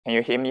Can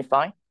you hear me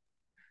fine?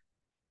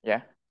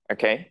 Yeah,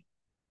 okay.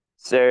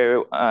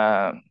 So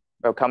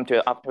welcome to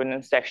the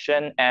afternoon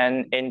section.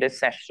 And in this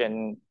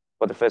session,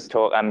 for the first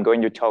talk, I'm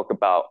going to talk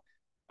about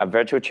a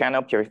virtual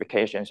channel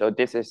purification. So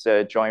this is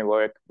a joint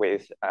work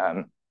with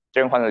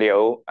Zhenhuan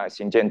Liu,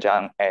 Xingjian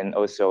Zhang, and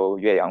also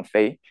Yue-Yang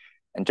Fei.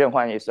 And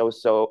Zhenhuan is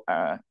also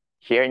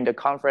here in the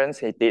conference.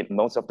 He did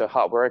most of the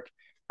hard work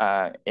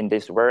in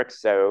this work.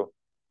 So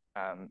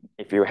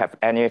if you have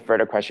any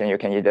further question, you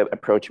can either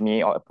approach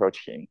me or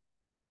approach him.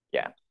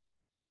 Yeah.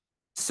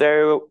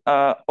 So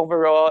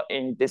overall,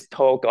 in this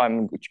talk,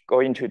 I'm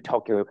going to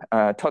talk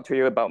to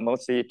you about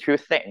mostly two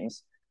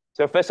things.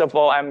 So first of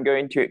all, I'm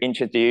going to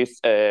introduce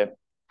a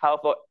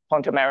powerful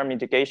quantum error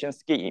mitigation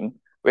scheme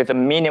with a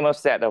minimal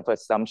set of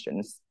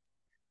assumptions.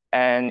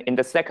 And in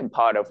the second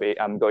part of it,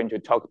 I'm going to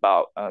talk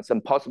about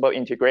some possible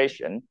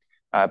integration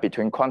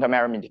between quantum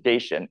error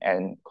mitigation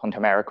and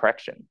quantum error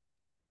correction.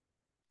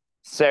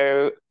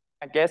 So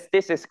I guess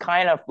this is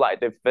kind of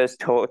like the first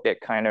talk that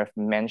kind of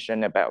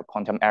mentioned about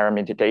quantum error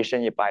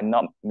mitigation, if I'm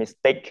not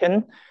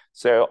mistaken.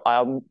 So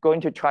I'm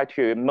going to try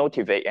to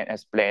motivate and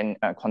explain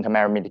quantum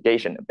error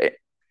mitigation a bit.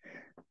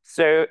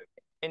 So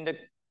in the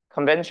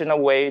conventional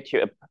way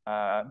to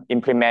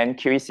implement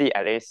QEC,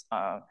 at least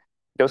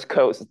those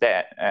codes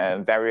that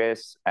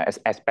various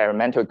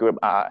experimental groups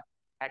are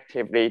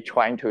actively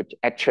trying to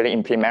actually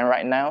implement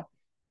right now,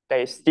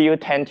 they still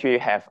tend to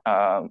have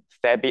a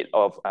fair bit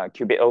of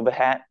qubit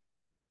overhead.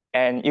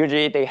 And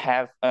usually they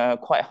have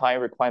quite high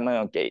requirement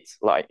on gates,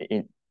 like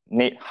it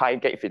need high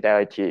gate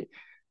fidelity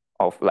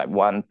of like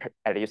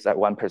at least like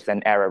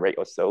 1% error rate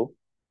or so.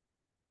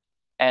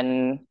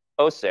 And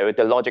also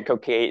the logical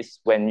case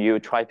when you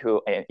try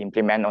to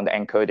implement on the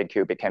encoded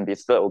qubit can be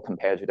slow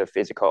compared to the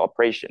physical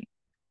operation.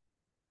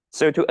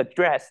 So to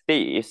address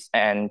this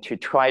and to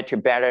try to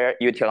better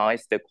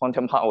utilize the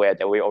quantum hardware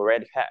that we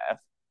already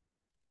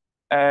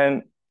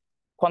have,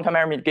 quantum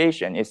error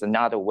mitigation is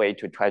another way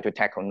to try to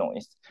tackle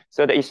noise.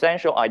 So the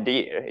essential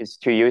idea is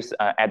to use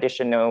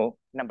additional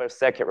number of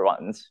circuit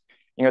runs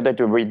in order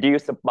to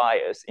reduce the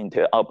bias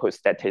into output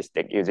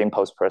statistic using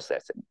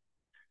post-processing.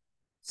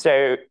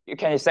 So you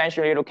can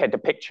essentially look at the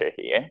picture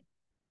here,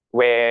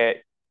 where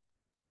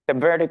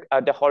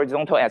the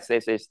horizontal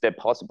axis is the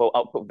possible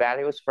output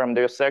values from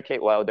the circuit,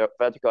 while the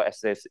vertical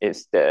axis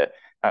is the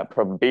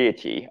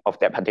probability of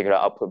that particular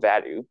output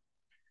value.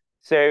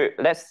 So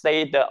let's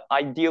say the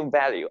ideal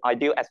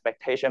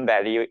expectation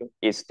value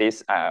is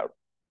this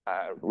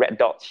red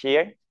dot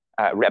here,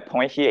 red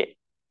point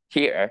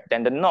here.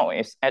 Then the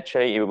noise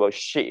actually it will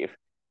shift.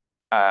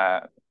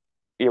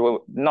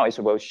 Noise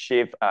will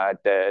shift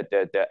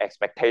the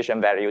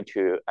expectation value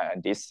to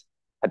this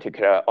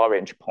particular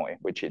orange point,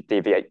 which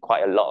deviates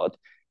quite a lot,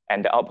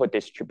 and the output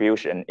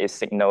distribution is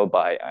signaled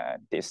by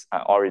this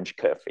orange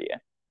curve here.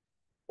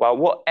 Well,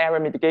 what error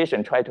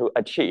mitigation try to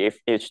achieve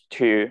is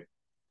to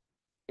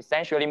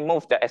essentially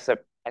move the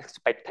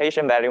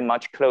expectation value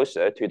much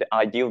closer to the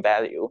ideal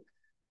value.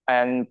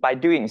 And by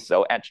doing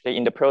so, actually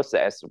in the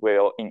process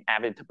will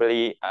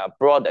inevitably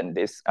broaden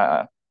this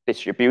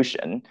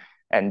distribution.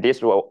 And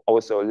this will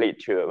also lead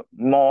to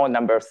more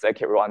number of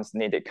circuit runs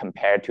needed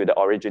compared to the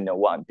original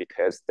one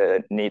because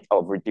the need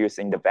of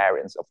reducing the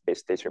variance of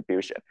this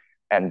distribution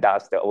and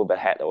thus the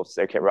overhead of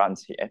circuit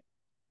runs here.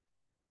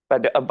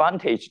 But the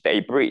advantage that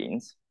it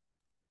brings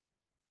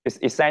is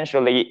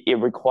essentially it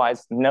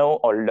requires no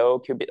or low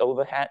qubit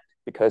overhead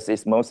because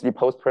it's mostly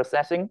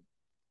post-processing.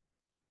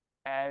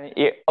 And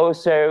it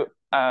also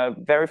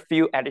very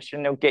few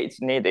additional gates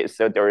needed.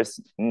 So there is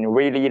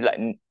really like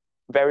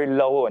very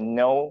low or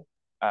no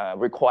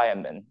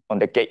requirement on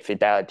the gate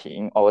fidelity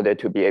in order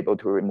to be able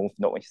to remove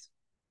noise.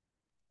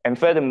 And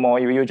furthermore,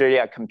 you usually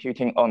are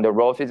computing on the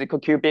raw physical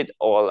qubit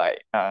or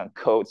like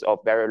codes of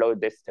very low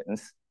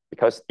distance,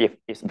 because if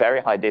it's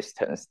very high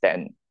distance,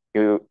 then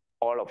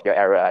all of your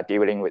error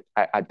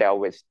are dealt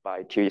with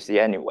by QEC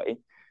anyway.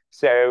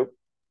 So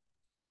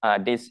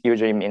this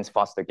usually means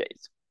faster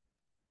gates.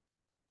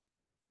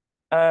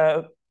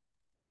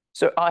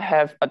 So I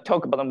have a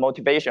talk about the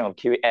motivation of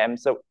QEM.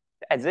 So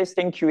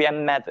existing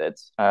QEM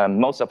methods,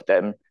 most of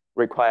them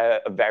require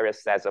a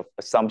various sets of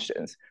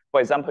assumptions.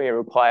 For example, you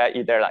require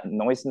either like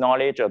noise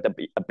knowledge or the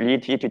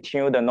ability to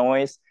tune the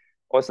noise,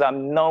 or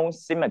some known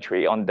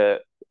symmetry on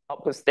the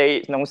output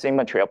state, known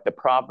symmetry of the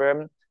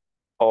problem,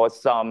 or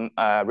some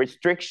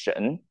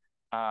restriction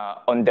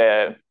on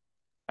the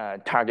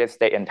target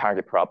state and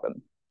target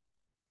problem.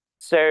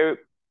 So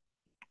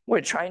what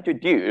we're trying to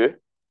do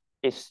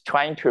is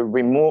trying to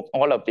remove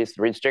all of this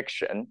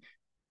restriction,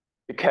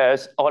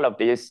 because all of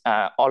this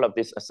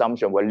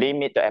assumption will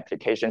limit the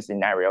application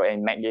scenario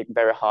and make it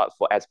very hard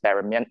for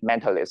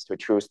experimentalists to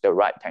choose the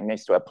right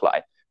techniques to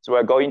apply. So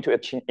we're going to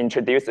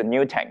introduce a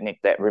new technique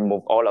that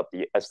remove all of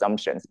the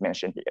assumptions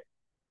mentioned here.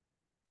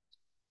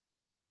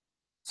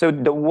 So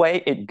the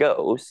way it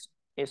goes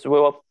is we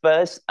will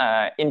first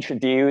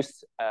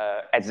introduce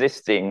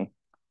existing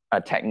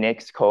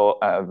techniques called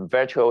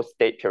virtual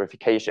state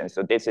purification.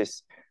 So this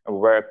is a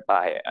work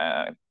by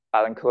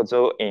Alan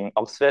Kozel in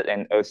Oxford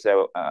and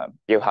also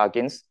Bill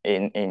Huggins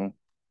in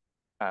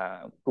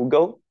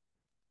Google.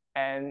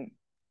 And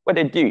what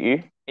they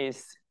do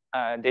is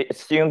they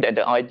assume that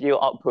the ideal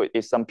output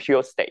is some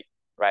pure state,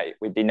 right?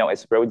 We denote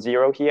as rho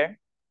 0 here.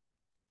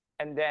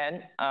 And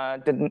then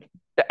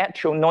the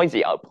actual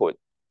noisy output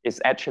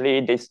is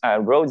actually this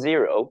rho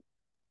 0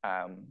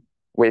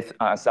 with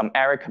some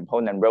error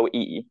component rho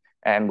e.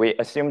 And we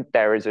assume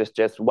there is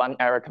just one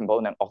error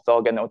component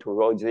orthogonal to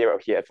rho 0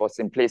 here for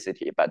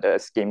simplicity, but the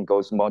scheme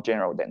goes more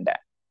general than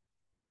that.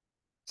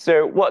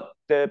 So what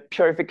the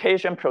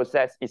purification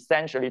process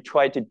essentially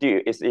try to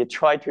do is it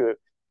try to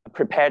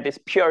prepare this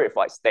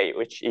purified state,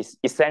 which is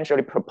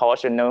essentially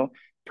proportional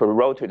to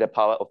rho to the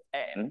power of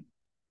n.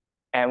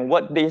 And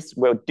what this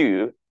will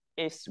do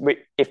is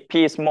if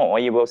p is small,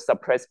 it will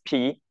suppress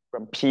p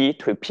from p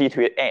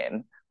to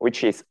n,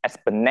 which is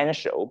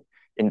exponential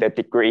in the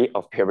degree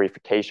of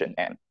purification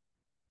n,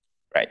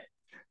 right?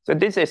 So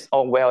this is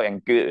all well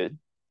and good.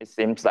 It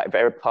seems like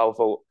very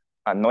powerful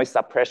noise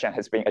suppression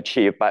has been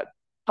achieved, but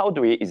how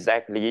do we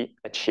exactly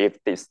achieve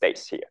these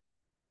states here?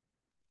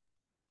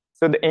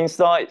 So the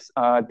insights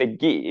they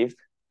give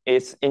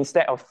is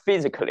instead of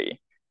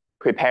physically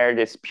prepare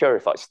this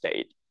purified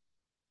state,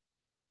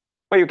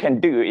 what you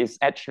can do is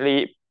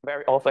actually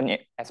very often in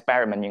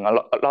experimenting a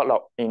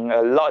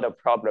lot of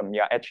problems,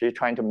 you're actually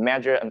trying to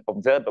measure an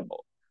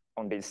observable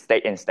on this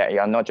state instead.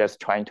 You're not just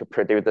trying to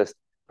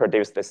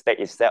produce the state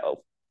itself.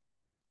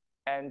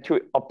 And to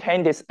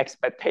obtain this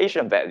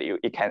expectation value,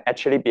 it can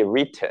actually be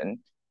written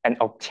and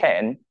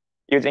obtained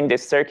using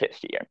this circuit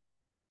here.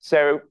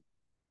 So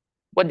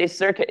what this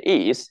circuit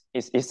is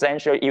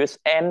essentially use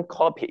n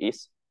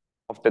copies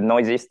of the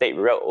noisy state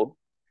rho.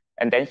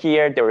 And then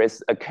here there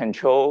is a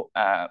control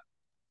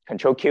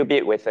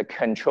qubit with a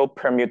control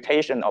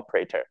permutation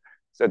operator.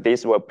 So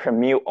this will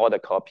permute all the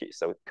copies,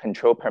 so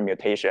control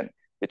permutation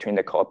between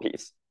the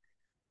copies.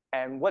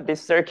 And what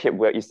this circuit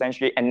will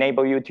essentially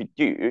enable you to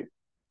do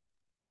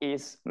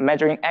is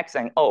measuring x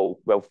and o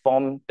will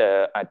form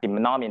the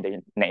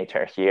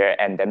denominator here,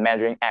 and then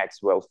measuring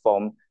x will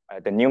form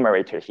the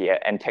numerator here,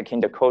 and taking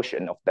the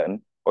quotient of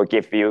them will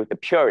give you the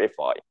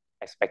purified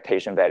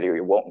expectation value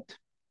you want.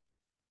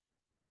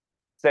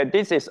 So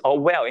this is all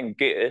well and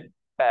good,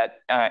 but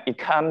it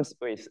comes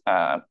with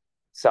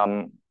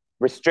some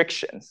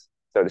restrictions,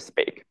 so to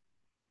speak.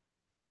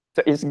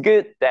 So it's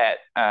good that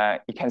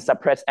it can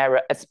suppress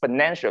error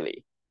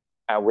exponentially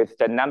with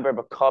the number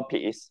of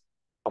copies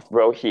of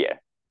rho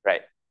here,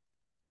 right?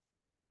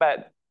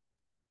 But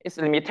its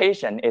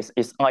limitation is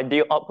its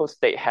ideal output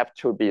state have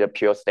to be a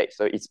pure state.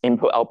 So its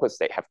input output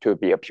state have to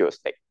be a pure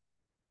state.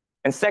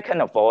 And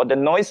second of all, the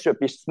noise should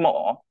be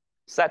small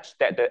such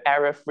that the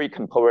error-free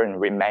component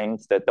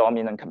remains the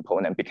dominant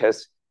component,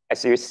 because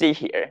as you see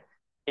here,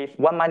 if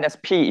 1 minus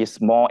p is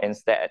small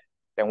instead,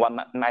 then 1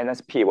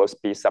 minus p will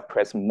be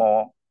suppressed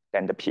more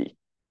than the p.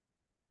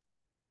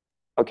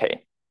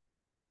 Okay,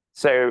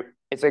 so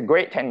it's a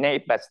great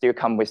technique, but still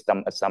come with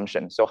some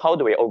assumptions. So how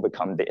do we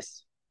overcome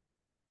this?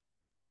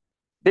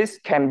 This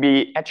can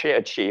be actually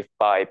achieved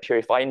by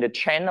purifying the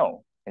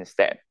channel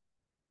instead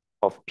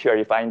of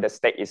purifying the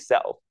state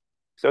itself.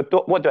 So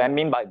what do I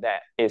mean by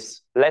that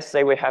is, let's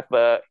say we have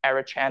an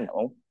error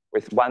channel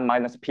with 1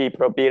 minus p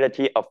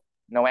probability of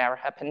no error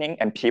happening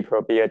and p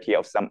probability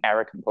of some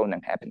error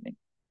component happening.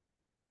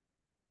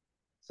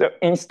 So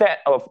instead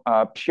of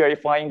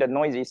purifying the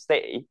noisy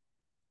state,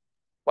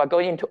 we're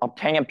going to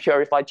obtain a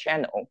purified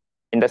channel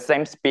in the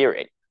same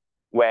spirit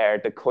where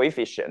the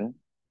coefficient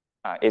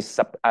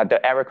the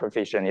error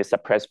coefficient is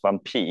suppressed from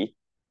p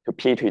to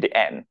p to the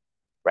n,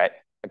 right?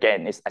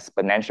 Again, it's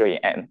exponentially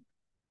n.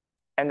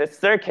 And the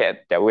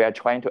circuit that we are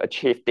trying to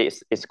achieve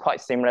this is quite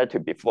similar to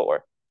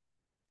before.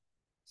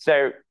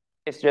 So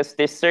it's just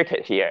this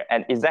circuit here,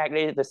 and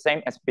exactly the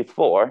same as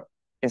before.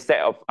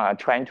 Instead of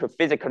trying to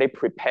physically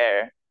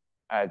prepare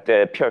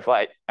the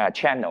purified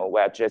channel,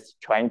 we're just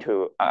trying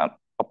to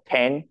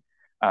obtain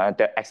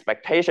the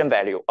expectation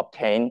value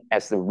obtained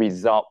as a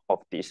result of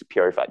this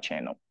purified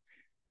channel.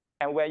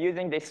 And we're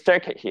using this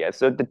circuit here.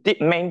 So the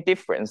main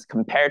difference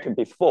compared to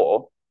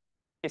before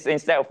is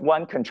instead of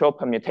one control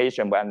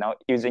permutation, we're now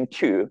using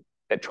two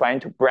that trying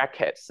to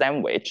bracket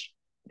sandwich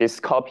these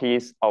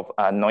copies of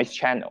a noise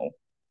channel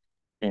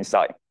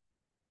inside.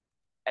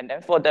 And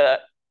then for the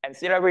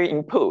ancillary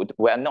input,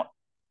 we're no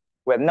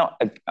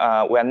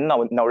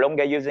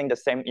longer using the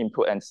same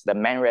input as the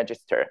main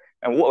register.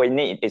 And what we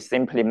need is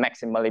simply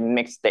maximally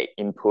mixed state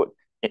input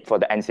for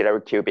the ancillary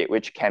qubit,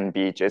 which can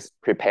be just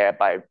prepared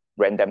by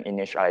random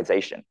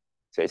initialization.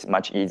 So it's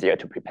much easier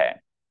to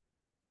prepare.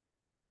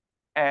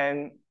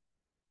 And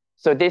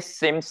so this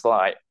seems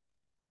like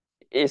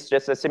it's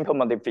just a simple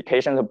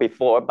modification of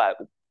before, but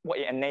what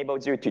it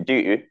enables you to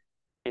do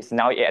is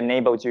now it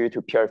enables you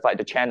to purify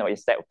the channel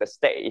instead of the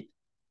state.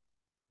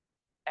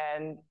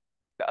 And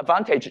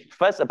the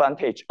first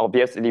advantage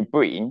obviously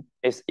bring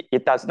is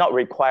it does not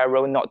require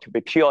rho naught to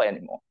be pure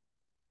anymore.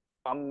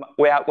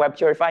 We're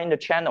purifying the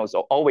channel,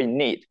 so all we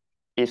need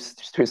is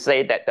to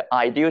say that the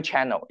ideal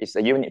channel is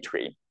a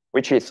unitary,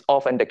 which is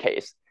often the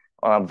case.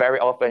 Very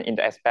often in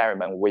the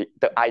experiment,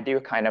 the ideal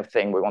kind of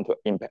thing we want to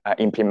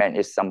implement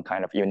is some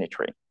kind of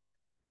unitary.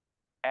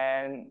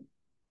 And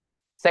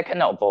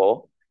second of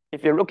all,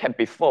 if you look at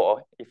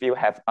before, if you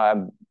have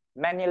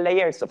many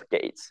layers of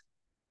gates,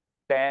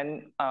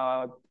 then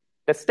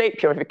the state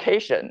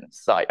purification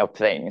side of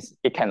things,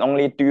 it can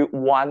only do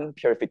one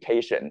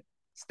purification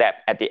step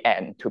at the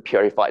end to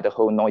purify the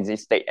whole noisy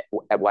state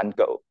at one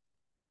go.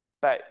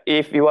 But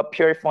if you are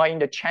purifying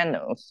the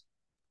channels,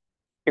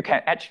 you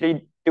can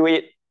actually do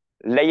it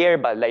layer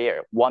by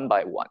layer, one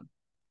by one.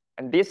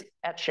 And this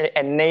actually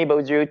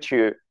enables you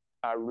to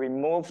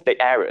remove the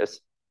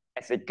errors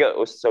as it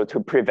goes, so to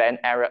prevent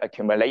error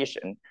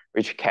accumulation,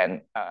 which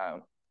can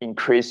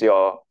increase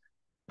your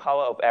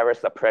power of error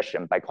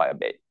suppression by quite a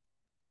bit.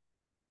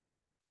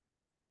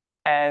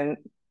 And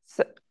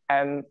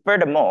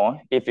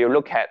furthermore, if you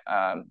look at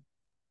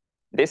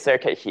this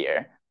circuit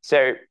here,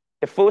 so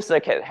the full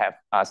circuit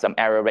have some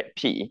error rate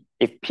P.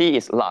 If P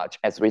is large,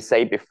 as we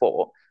say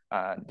before,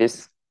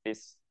 this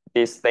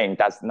thing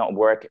does not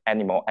work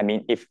anymore. I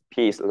mean, if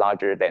P is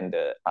larger than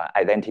the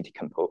identity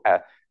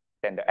component,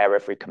 than the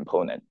error-free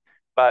component.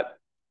 But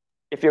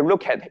if you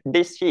look at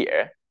this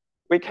here,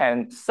 we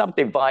can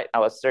subdivide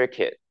our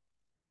circuit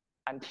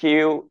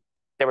until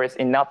there is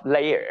enough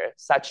layer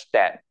such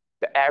that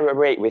the error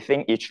rate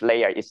within each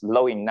layer is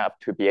low enough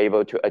to be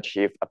able to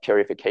achieve a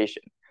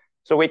purification.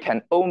 So we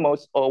can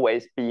almost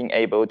always being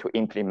able to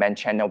implement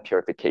channel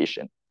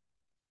purification.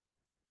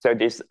 So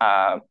this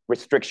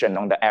restriction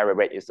on the error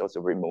rate is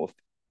also removed.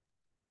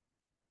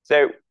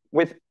 So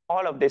with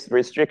all of this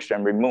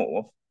restriction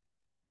removed,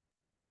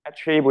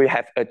 actually we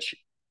have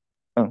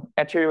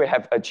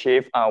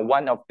achieved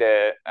one of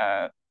the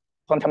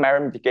quantum error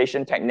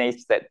mitigation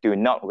techniques that do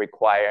not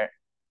require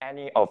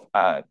any of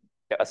the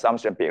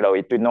assumption below.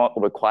 It do not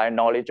require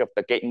knowledge of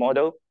the gate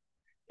model.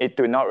 It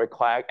do not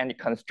require any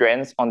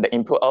constraints on the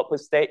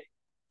input-output state,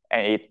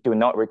 and it do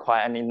not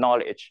require any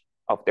knowledge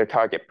of the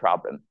target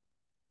problem.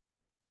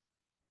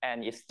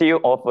 And it still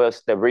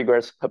offers the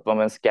rigorous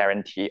performance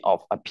guarantee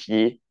of a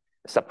P,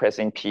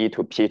 suppressing P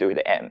to P to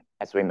the M,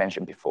 as we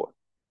mentioned before.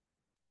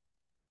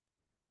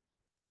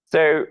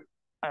 So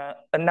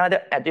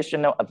another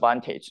additional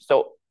advantage.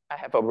 So I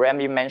have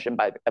already mentioned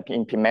by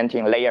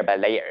implementing layer by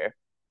layer,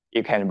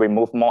 you can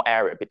remove more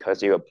error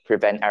because you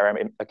prevent error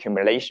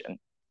accumulation.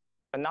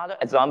 Another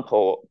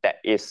example that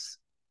is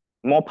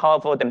more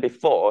powerful than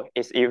before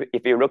is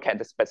if you look at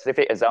the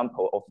specific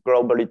example of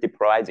globally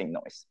depolarizing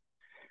noise.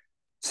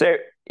 So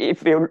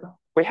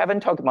we haven't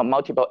talked about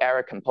multiple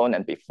error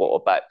component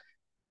before, but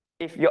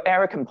if your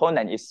error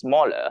component is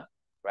smaller,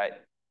 right?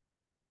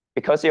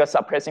 Because you're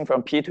suppressing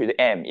from P to the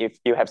M, if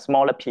you have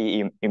smaller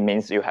P, it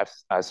means you have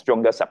a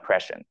stronger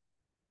suppression.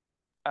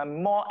 A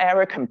more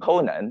error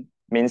component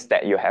means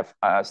that you have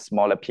a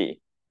smaller P,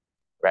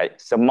 right?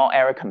 So more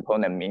error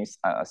component means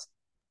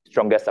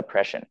stronger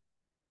suppression.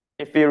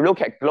 If you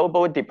look at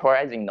global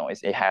depolarizing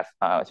noise, it has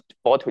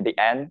 4 to the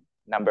N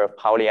number of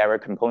Pauli error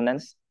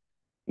components.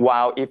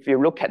 While if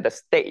you look at the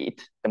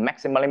state, the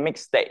maximally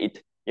mixed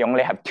state, you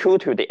only have 2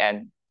 to the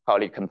N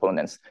Pauli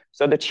components.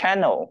 So the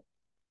channel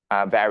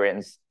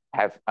variants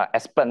have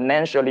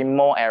exponentially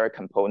more error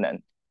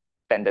component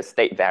than the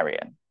state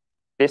variant.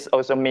 This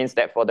also means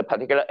that for the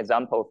particular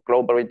example of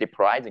globally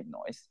depolarizing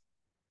noise,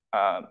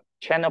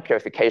 channel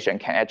purification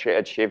can actually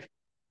achieve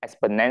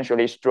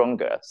exponentially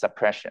stronger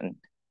suppression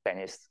than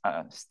its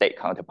state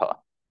counterpart.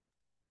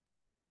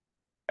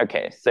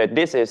 Okay, so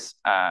this is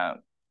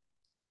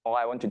all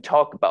I want to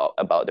talk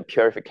about the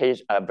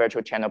purification,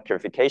 virtual channel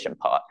purification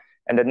part.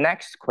 And the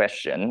next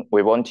question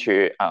we want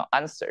to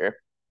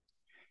answer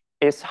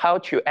is how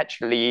to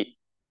actually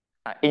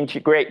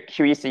integrate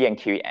QEC and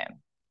QEM.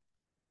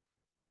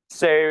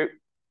 So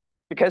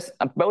because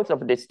both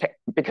of these,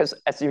 because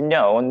as you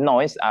know,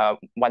 noise are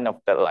one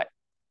of the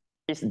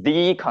is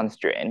the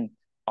constraint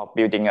of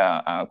building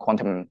a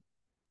quantum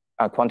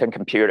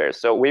computer.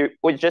 So we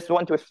just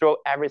want to throw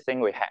everything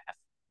we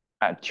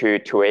have to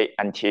it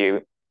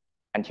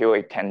until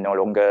it can no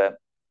longer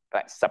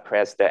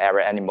suppress the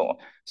error anymore.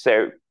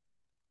 So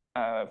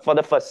for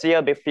the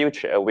foreseeable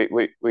future,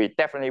 we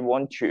definitely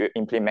want to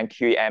implement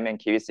QEM and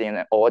QEC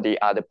and all the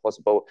other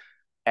possible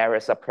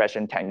error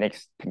suppression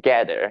techniques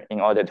together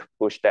in order to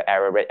push the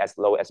error rate as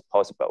low as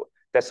possible.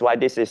 That's why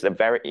this is a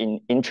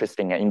very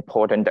interesting and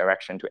important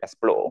direction to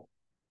explore.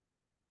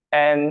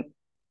 And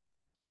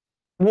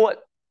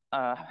what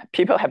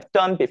people have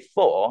done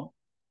before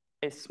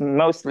is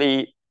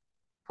mostly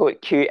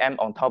put QEM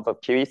on top of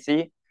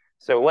QEC.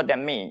 So what that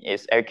means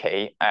is,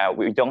 okay,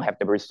 we don't have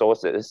the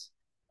resources,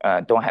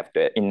 don't have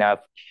the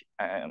enough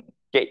low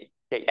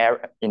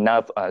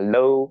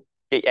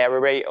gate error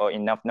rate or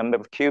enough number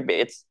of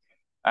qubits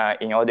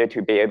in order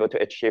to be able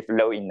to achieve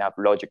low enough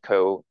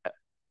logical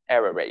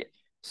error rate.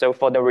 So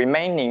for the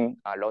remaining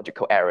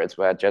logical errors,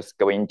 we're just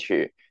going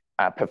to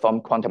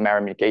perform quantum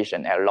error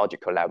mitigation at a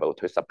logical level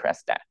to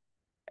suppress that.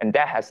 And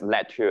that has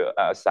led to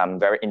some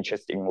very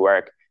interesting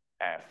work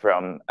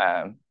from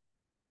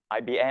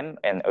IBM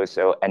and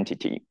also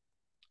NTT.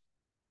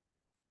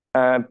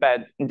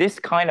 But this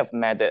kind of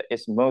method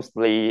is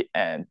mostly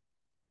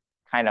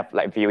kind of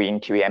like viewing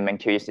QEM and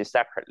QEC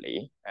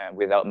separately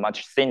without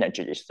much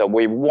synergy. So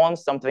we want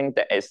something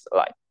that is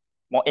like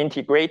more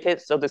integrated,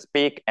 so to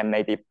speak, and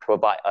maybe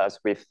provide us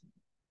with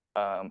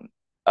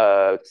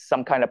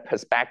some kind of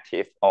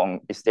perspective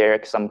on, is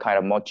there some kind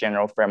of more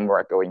general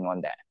framework going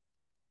on there?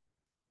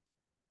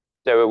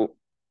 So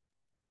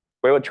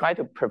we will try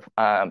to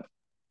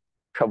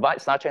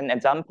provide such an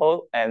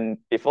example. And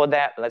before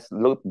that, let's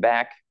look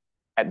back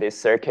at this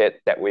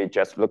circuit that we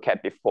just looked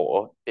at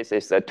before. This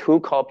is a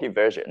 2-copy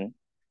version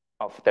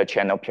of the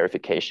channel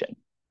purification,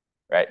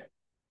 right?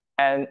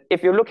 And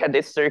if you look at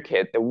this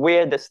circuit, the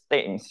weirdest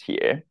things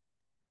here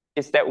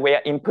is that we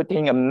are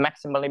inputting a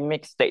maximally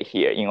mixed state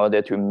here in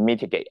order to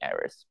mitigate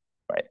errors,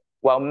 right?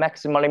 While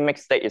maximally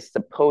mixed state is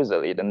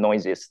supposedly the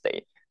noisiest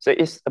state. So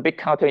it's a bit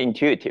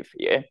counterintuitive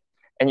here.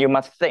 And you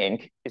must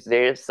think, is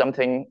there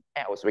something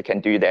else we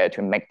can do there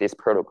to make this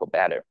protocol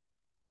better?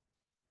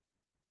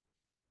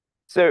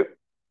 So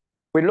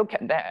we look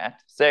at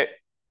that. So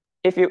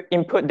if you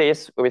input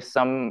this with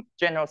some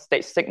general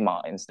state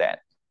sigma instead,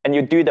 and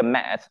you do the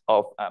math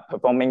of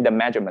performing the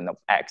measurement of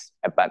X,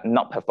 but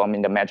not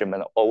performing the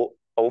measurement of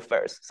O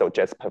first, so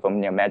just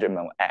performing a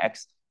measurement of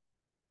X.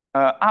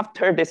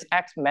 After this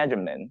X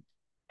measurement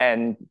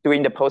and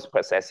doing the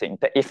post-processing,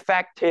 the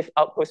effective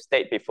output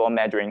state before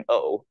measuring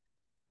O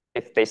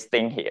is this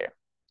thing here.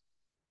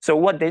 So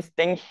what this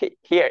thing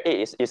here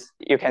is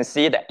you can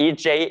see that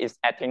EJ is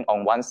acting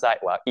on one side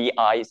while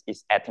EI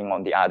is acting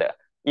on the other.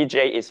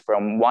 EJ is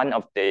from one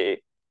of the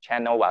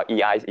channel while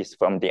EI is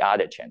from the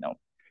other channel.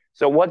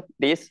 So what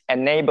this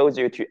enables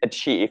you to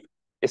achieve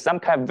is some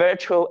kind of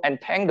virtual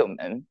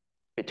entanglement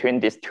between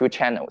these two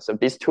channels. So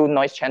these two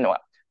noise channels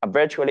are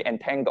virtually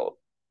entangled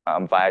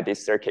via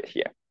this circuit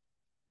here.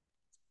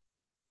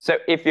 So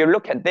if you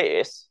look at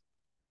this,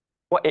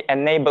 what it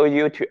enables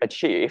you to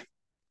achieve,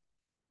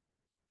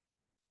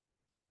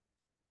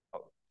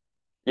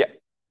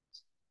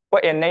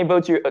 what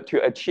enables you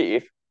to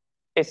achieve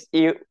is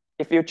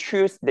if you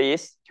choose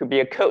this to be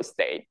a code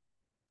state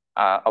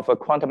of a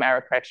quantum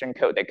error correction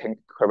code that can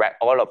correct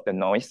all of the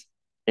noise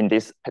in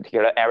this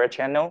particular error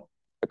channel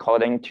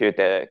according to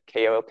the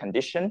KO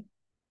condition,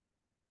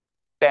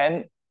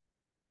 then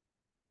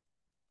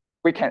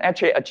we can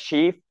actually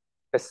achieve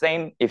the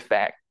same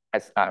effect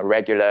as a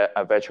regular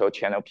virtual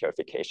channel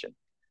purification.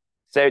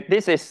 So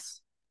this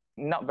is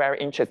not very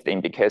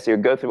interesting because you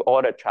go through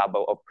all the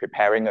trouble of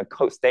preparing a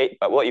code state,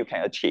 but what you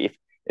can achieve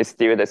is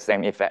still the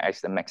same effect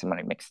as the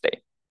maximally mixed state.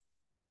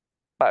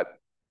 But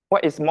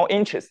what is more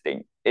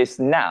interesting is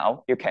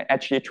now you can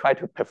actually try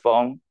to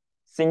perform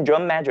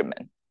syndrome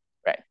measurement,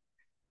 right?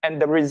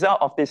 And the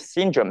result of this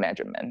syndrome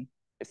measurement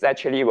is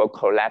actually will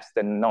collapse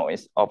the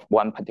noise of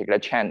one particular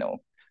channel.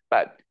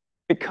 But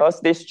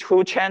because these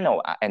two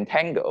channels are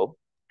entangled,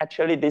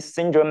 actually this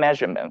syndrome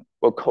measurement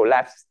will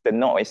collapse the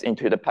noise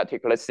into the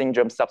particular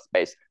syndrome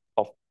subspace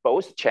of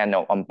both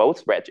channels on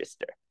both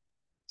registers.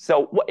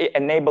 So what it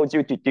enables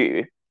you to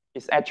do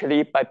is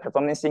actually by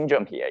performing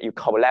syndrome here, you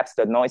collapse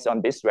the noise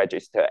on this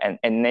register and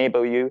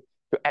enable you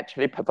to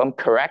actually perform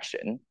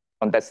correction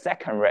on the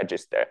second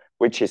register,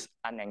 which is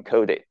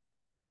unencoded.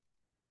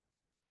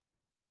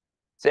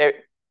 So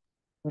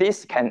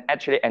this can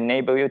actually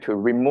enable you to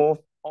remove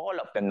all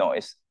of the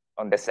noise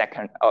on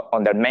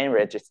the main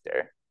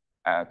register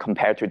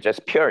compared to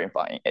just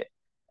purifying it.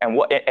 And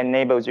what it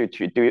enables you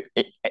to do,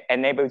 it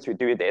enables you to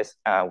do this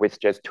with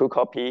just 2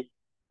 copy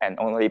and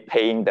only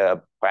paying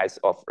the price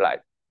of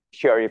like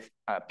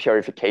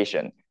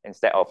purification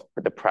instead of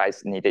the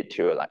price needed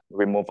to like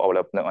remove all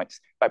of the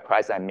noise. By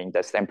price, I mean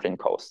the sampling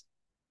cost.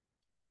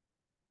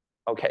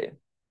 Okay,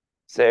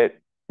 so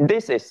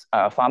this is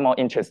far more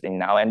interesting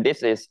now. And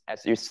this is,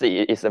 as you see,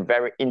 is a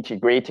very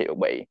integrated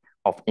way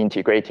of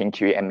integrating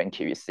QEM and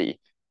QEC.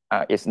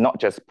 It's not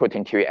just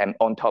putting QEM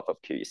on top of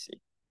QEC.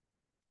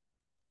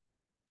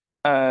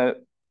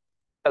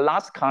 The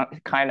last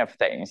kind of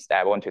things that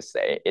I want to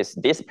say is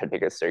this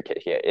particular circuit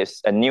here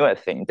is a newer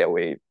thing that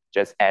we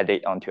just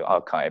added onto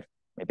arXiv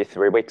maybe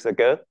 3 weeks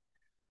ago.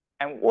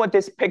 And what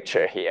this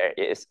picture here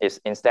is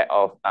instead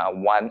of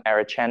one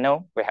error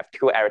channel, we have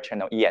 2 error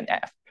channel E and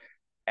F.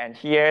 And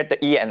here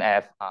the E and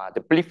F are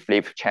the blip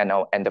flip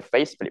channel and the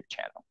phase flip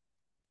channel.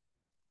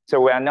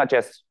 So we are not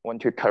just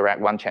want to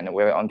correct one channel,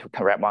 we want to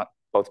correct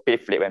both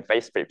blip flip and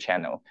phase flip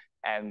channel.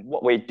 And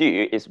what we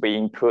do is we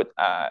input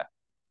a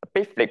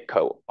blip flip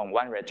code on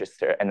one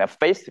register and a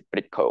phase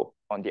flip code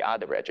on the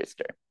other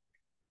register.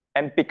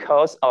 And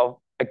because of,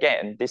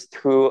 again, these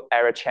 2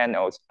 error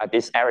channels,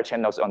 these error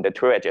channels on the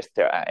 2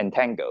 register are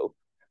entangled,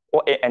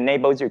 what it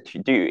enables you to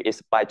do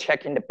is by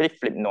checking the blip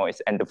flip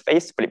noise and the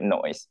phase flip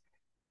noise,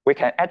 we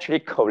can actually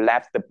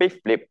collapse the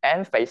blip flip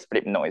and phase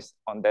flip noise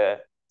on the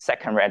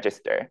second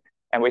register,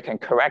 and we can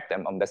correct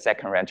them on the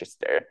second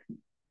register.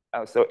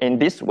 So in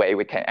this way,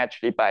 we can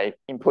actually, by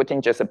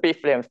inputting just a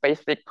blip flip and phase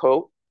flip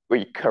code,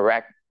 we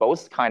correct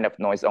both kind of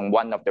noise on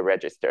one of the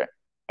register,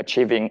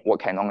 achieving what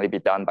can only be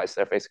done by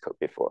surface code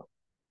before.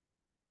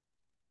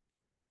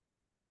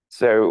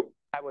 So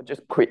I will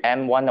just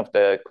preempt one of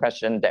the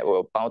questions that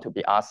were bound to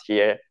be asked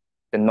here.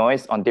 the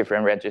noise on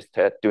different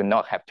registers do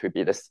not have to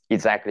be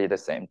exactly the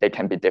same. They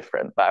can be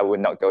different, but I will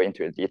not go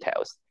into the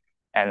details.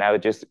 And I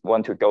would just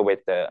want to go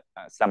with the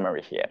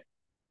summary here.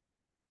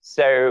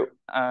 So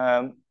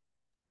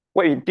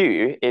what we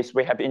do is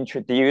we have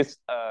introduced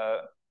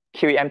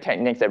QEM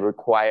techniques that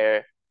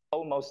require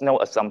almost no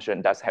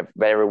assumption, that have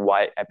very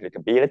wide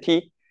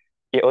applicability.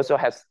 It also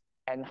has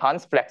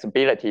enhanced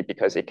flexibility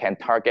because it can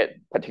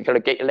target particular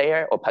gate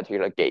layer or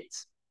particular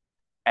gates.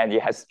 And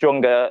it has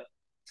stronger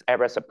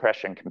error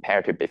suppression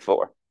compared to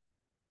before.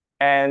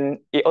 And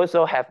it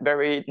also has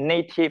very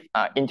native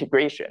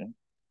integration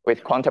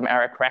with quantum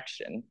error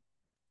correction,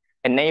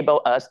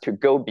 enable us to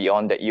go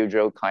beyond the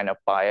usual kind of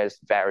bias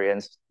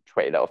variance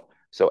trade-off.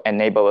 So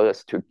enable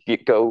us to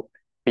go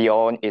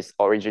beyond its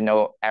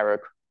original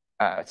error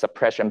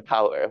suppression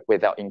power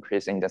without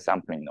increasing the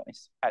sampling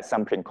noise at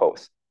sampling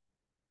cost.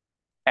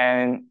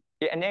 And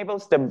it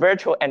enables the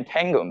virtual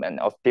entanglement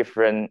of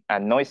different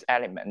noise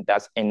elements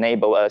that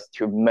enable us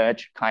to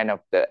merge kind of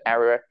the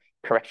error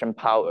correction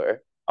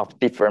power of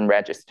different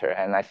registers.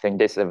 And I think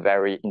this is a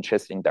very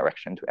interesting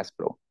direction to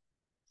explore.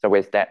 So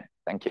with that,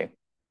 thank you.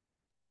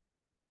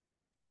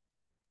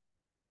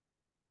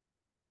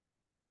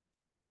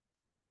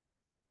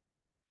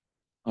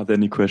 Are there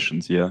any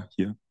questions? Yeah,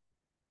 here.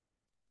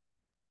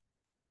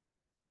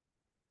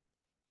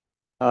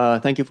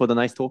 Thank you for the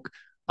nice talk.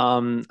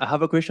 I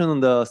have a question on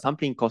the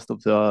sampling cost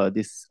of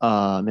this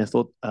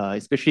method.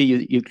 Especially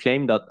you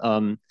claim that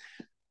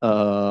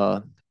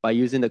by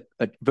using the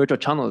virtual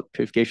channel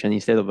purification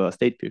instead of a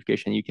state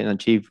purification, you can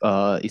achieve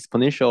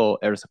exponential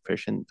error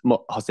suppression.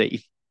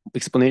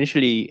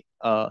 Exponentially,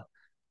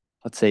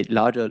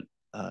 larger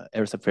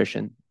error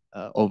suppression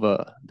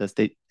over the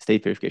state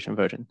purification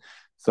version.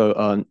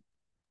 So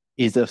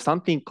is the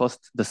sampling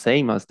cost the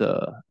same as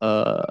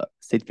the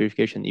state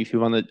purification if you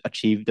want to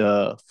achieve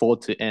the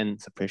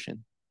fault-to-end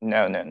suppression?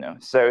 No.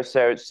 So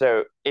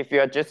if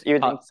you're just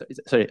using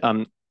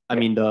I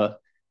mean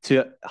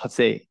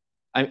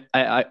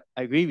I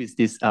agree with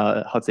this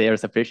error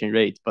suppression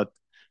rate, but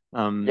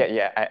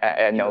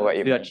I know what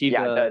you mean.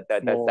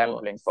 The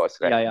sampling cost,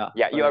 right?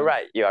 Yeah, you are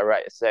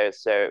right.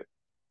 So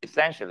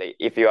essentially,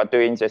 if you are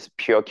doing just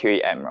pure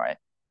QEM, right?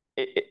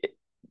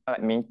 I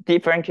mean,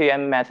 different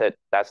QEM methods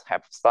does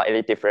have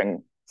slightly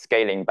different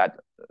scaling, but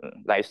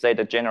like I say,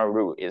 the general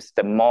rule is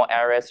the more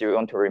errors you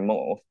want to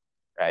remove,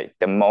 right,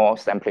 the more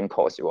sampling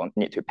costs you won't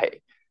need to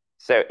pay.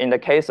 So in the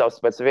case of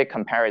specific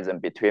comparison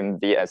between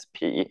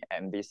VSP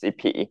and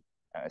VCP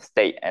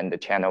state and the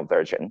channel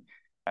version,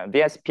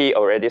 VSP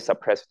already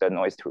suppressed the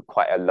noise to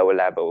quite a low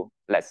level.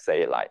 Let's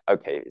say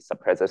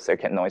suppress the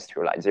circuit noise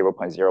to like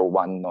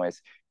 0.01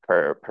 noise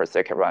per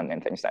circuit run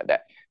and things like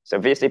that. So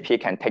VCP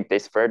can take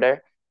this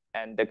further,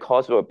 and the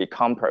cost will be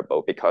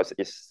comparable because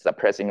it's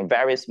suppressing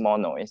very small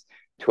noise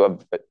to an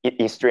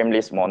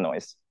extremely small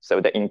noise. So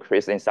the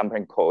increase in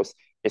sampling cost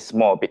is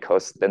small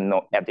because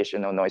the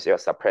additional noise you're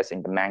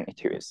suppressing, the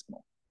magnitude is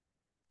small.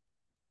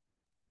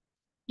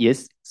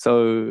 Yes,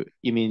 so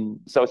you mean...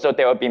 So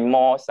there will be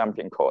more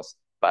sampling cost,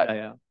 but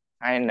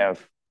kind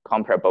of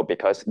comparable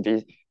because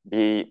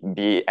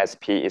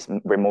VSP is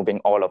removing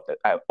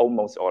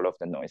almost all of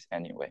the noise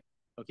anyway.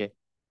 Okay,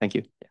 thank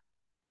you. Yeah.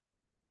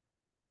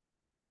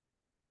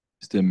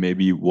 Is there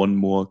maybe one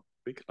more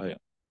quick? Oh, yeah.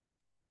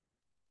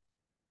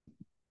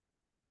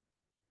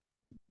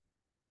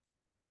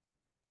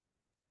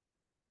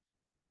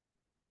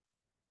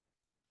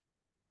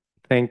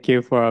 Thank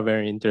you for a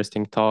very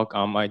interesting talk.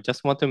 I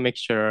just want to make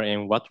sure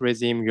in what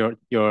regime your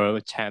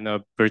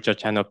virtual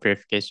channel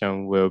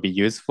purification will be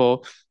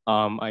useful.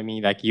 I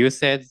mean, like you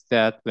said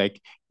that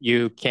like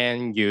you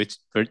can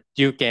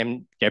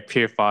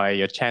purify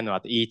your channel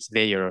at each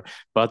layer,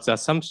 but the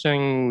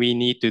assumption we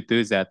need to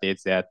do that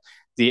is that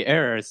the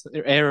error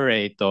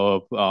rate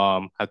of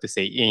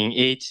in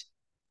each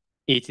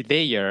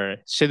layer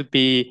should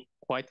be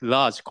quite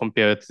large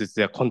compared to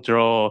the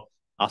control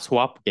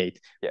swap gate.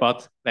 Yeah.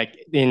 But like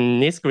in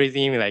this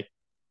regime, like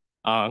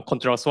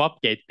control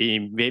swap gate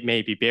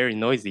may be very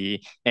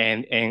noisy,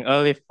 and in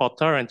early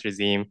fault-tolerant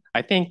regime,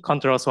 I think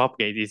control swap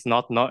gate is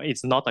not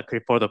a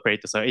clipboard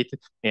operator, so it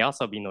may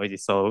also be noisy.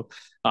 So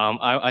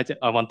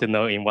I want to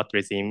know in what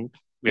regime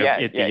will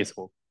it be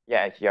useful.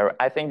 Yeah,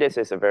 I think this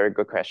is a very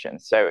good question.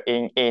 So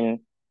in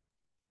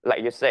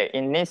like you say,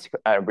 in this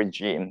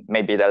regime,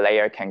 maybe the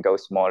layer can go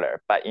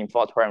smaller, but in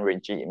fault-tolerant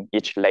regime,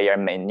 each layer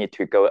may need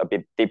to go a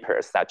bit deeper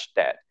such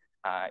that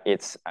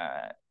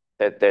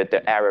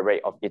the error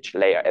rate of each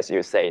layer, as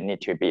you say, need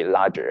to be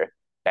larger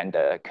than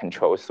the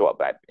control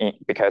swap.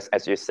 Because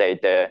as you say,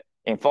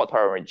 in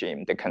fault-tolerant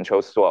regime, the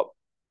control swap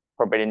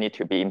probably need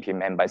to be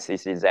implemented by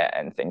CCZ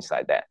and things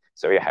like that.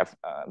 So you have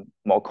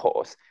more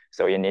costs.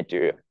 So you need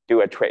to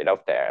do a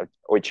trade-off there,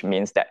 which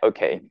means that,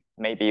 okay,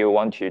 maybe you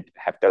want to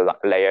have the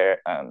layer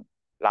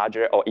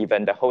larger, or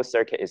even the whole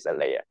circuit is a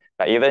layer.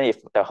 But even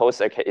if the whole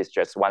circuit is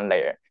just one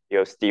layer,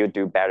 you'll still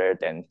do better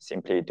than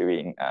simply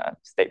doing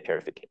state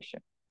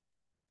purification.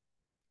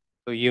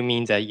 So you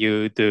mean that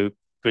you do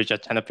virtual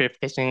channel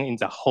purification in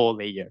the whole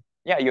layer?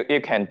 Yeah,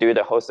 you can do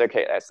the whole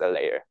circuit as a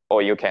layer,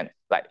 or you can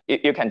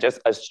just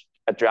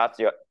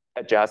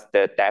adjust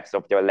the depth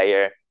of your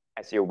layer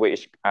as you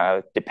wish.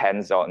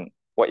 Depends on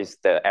what is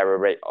the error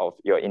rate of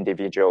your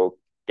individual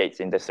gates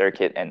in the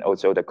circuit and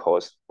also the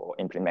cost for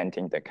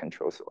implementing the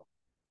control flow.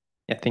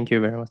 Yeah, thank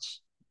you very much.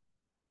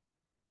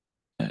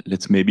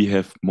 Let's maybe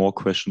have more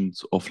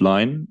questions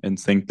offline and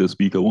thank the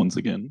speaker once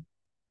again.